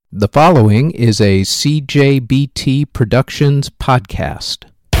The following is a CJBT Productions podcast.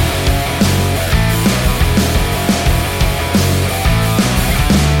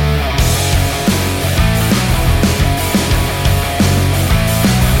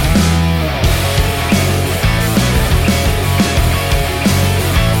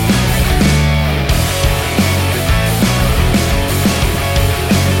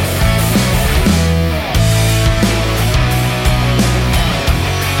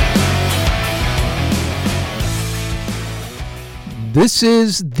 This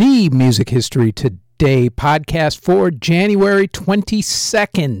is the Music History Today podcast for January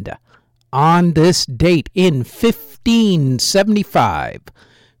 22nd. On this date in 1575,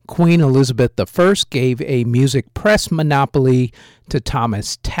 Queen Elizabeth I gave a music press monopoly to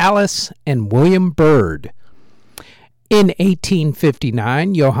Thomas Tallis and William Byrd. In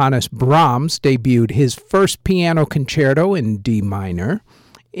 1859, Johannes Brahms debuted his first piano concerto in D minor.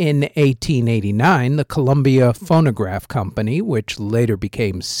 In 1889, the Columbia Phonograph Company, which later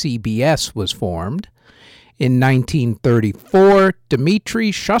became CBS, was formed. In 1934, Dmitri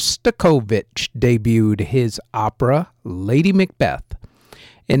Shostakovich debuted his opera, Lady Macbeth.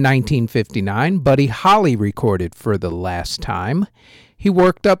 In 1959, Buddy Holly recorded For the Last Time. He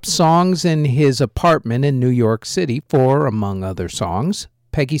worked up songs in his apartment in New York City for, among other songs,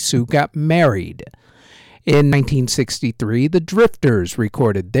 Peggy Sue Got Married. In 1963, the Drifters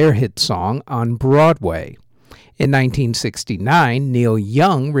recorded their hit song on Broadway. In 1969, Neil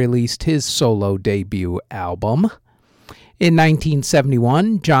Young released his solo debut album. In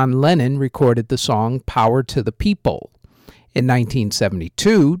 1971, John Lennon recorded the song Power to the People. In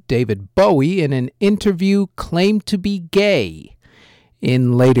 1972, David Bowie, in an interview, claimed to be gay.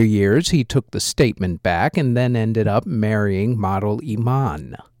 In later years, he took the statement back and then ended up marrying model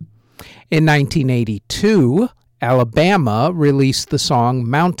Iman. In 1982, Alabama released the song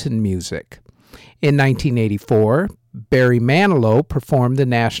Mountain Music. In 1984, Barry Manilow performed the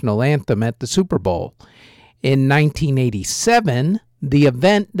national anthem at the Super Bowl. In 1987, the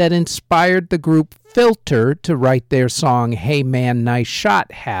event that inspired the group Filter to write their song Hey Man, Nice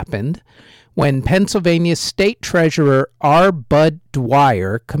Shot happened when Pennsylvania State Treasurer R. Bud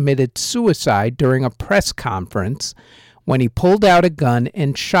Dwyer committed suicide during a press conference when he pulled out a gun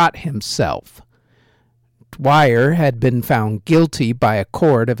and shot himself. Dwyer had been found guilty by a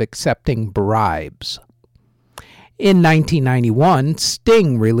court of accepting bribes. In 1991,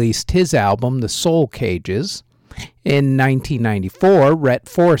 Sting released his album, The Soul Cages. In 1994, Rhett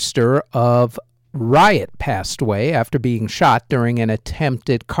Forrester of Riot passed away after being shot during an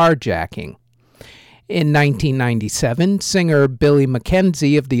attempted carjacking. In 1997, singer Billy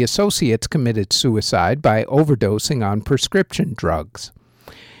Mackenzie of the Associates committed suicide by overdosing on prescription drugs.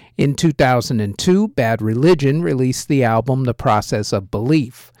 In 2002, Bad Religion released the album The Process of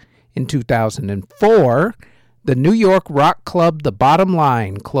Belief. In 2004, the New York rock club The Bottom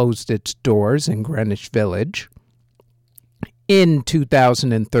Line closed its doors in Greenwich Village. In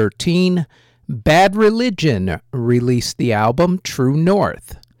 2013, Bad Religion released the album True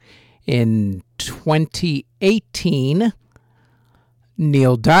North. In 2018,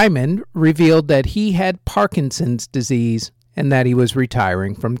 Neil Diamond revealed that he had Parkinson's disease and that he was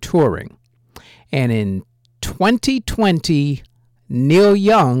retiring from touring. And in 2020, Neil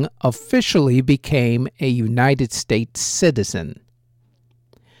Young officially became a United States citizen.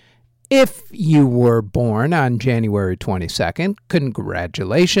 If you were born on January 22nd,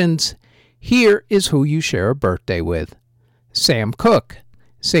 congratulations. Here is who you share a birthday with. Sam Cooke,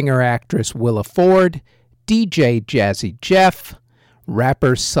 singer-actress Willa Ford, DJ Jazzy Jeff,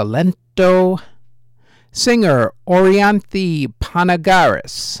 rapper Salento, singer Orianthe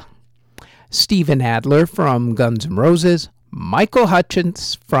Panagaris, Steven Adler from Guns N' Roses, Michael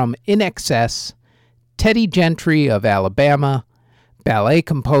Hutchence from INXS, Teddy Gentry of Alabama, ballet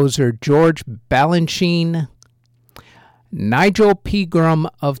composer George Balanchine, Nigel Pegram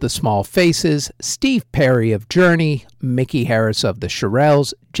of the Small Faces, Steve Perry of Journey, Mickey Harris of the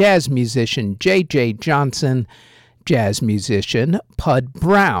Shirelles, jazz musician J.J. Johnson, jazz musician Pud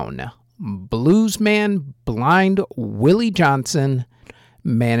Brown, bluesman Blind Willie Johnson,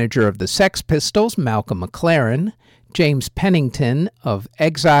 manager of the Sex Pistols Malcolm McLaren, James Pennington of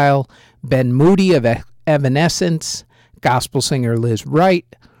Exile, Ben Moody of Evanescence, gospel singer Liz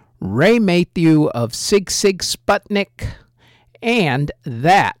Wright, Ray Matthew of Sig Sig Sputnik, and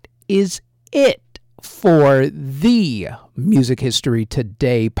that is it for the Music History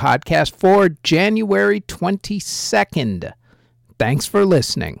Today podcast for January 22nd. Thanks for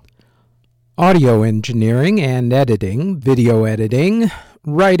listening. Audio engineering and editing, video editing,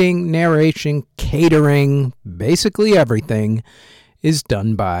 writing, narration, catering, basically everything is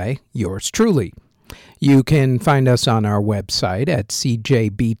done by yours truly. You can find us on our website at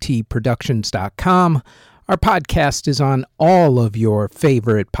cjbtproductions.com. Our podcast is on all of your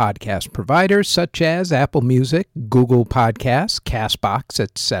favorite podcast providers, such as Apple Music, Google Podcasts, CastBox,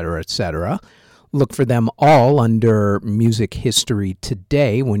 etc., etc. Look for them all under Music History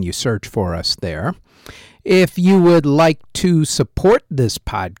Today when you search for us there. If you would like to support this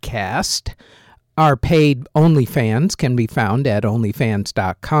podcast, our paid OnlyFans can be found at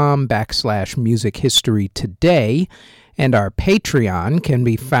onlyfans.com/musichistorytoday, and our Patreon can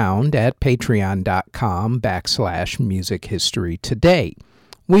be found at patreon.com/musichistorytoday.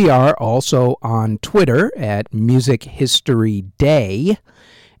 We are also on Twitter at Music History Day,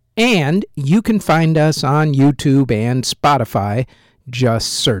 and you can find us on YouTube and Spotify.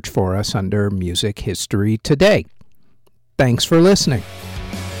 Just search for us under Music History Today. Thanks for listening.